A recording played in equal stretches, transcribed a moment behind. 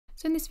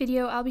So in this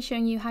video, I'll be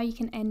showing you how you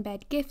can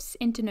embed GIFs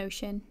into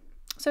Notion.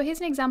 So here's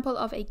an example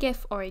of a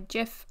GIF or a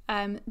GIF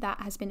that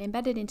has been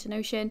embedded into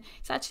Notion.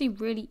 It's actually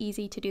really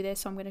easy to do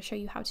this, so I'm going to show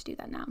you how to do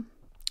that now.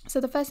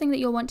 So the first thing that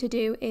you'll want to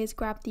do is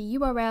grab the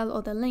URL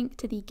or the link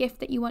to the GIF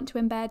that you want to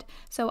embed.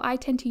 So I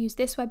tend to use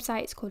this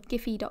website, it's called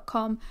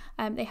giphy.com.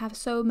 They have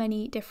so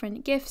many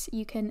different GIFs.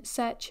 You can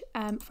search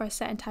for a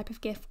certain type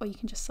of GIF, or you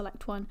can just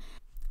select one.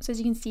 So as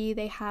you can see,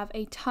 they have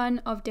a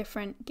ton of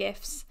different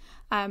GIFs.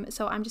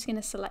 So I'm just going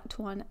to select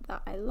one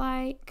that I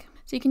like.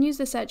 So you can use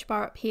the search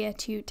bar up here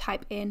to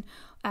type in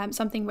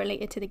something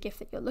related to the GIF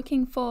that you're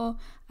looking for.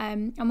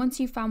 And once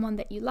you've found one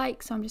that you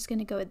like, so I'm just going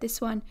to go with this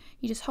one,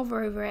 you just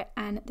hover over it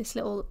and this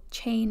little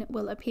chain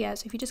will appear.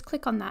 So if you just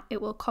click on that,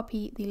 it will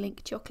copy the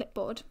link to your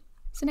clipboard.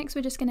 So next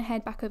we're just going to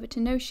head back over to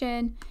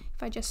Notion.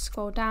 If I just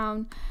scroll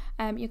down,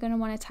 you're going to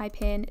want to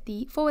type in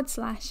the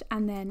 /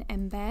 and then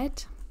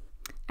embed,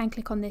 and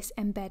click on this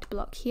embed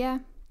block here.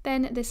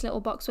 Then this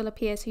little box will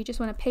appear, so you just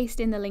want to paste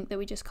in the link that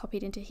we just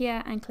copied into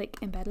here and click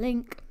embed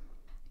link.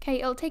 Okay,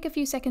 it'll take a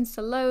few seconds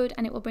to load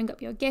and it will bring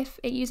up your GIF.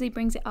 It usually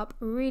brings it up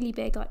really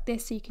big like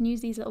this, so you can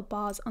use these little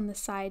bars on the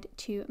side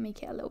to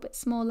make it a little bit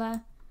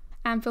smaller.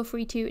 And feel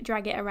free to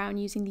drag it around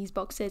using these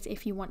boxes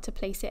if you want to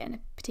place it in a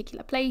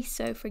particular place.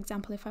 So for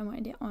example, if I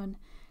wanted it on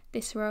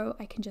this row,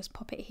 I can just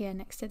pop it here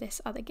next to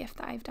this other GIF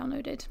that I've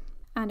downloaded,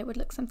 and it would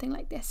look something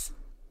like this.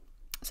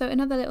 So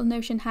another little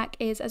Notion hack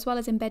is, as well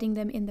as embedding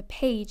them in the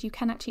page, you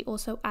can actually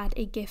also add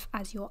a GIF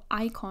as your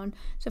icon.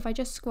 So if I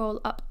just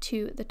scroll up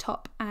to the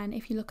top, and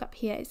if you look up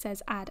here, it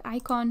says add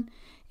icon.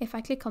 If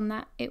I click on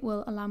that, it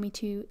will allow me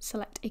to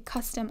select a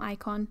custom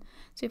icon.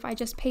 So if I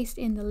just paste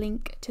in the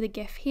link to the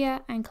GIF here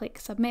and click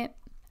submit,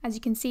 as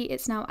you can see,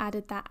 it's now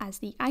added that as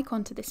the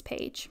icon to this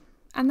page.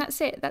 And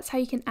that's it. That's how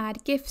you can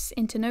add GIFs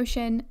into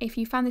Notion. If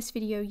you found this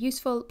video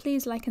useful,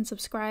 please like and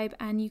subscribe,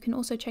 and you can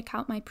also check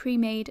out my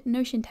pre-made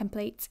Notion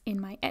templates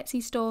in my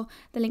Etsy store.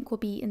 The link will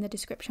be in the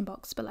description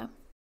box below.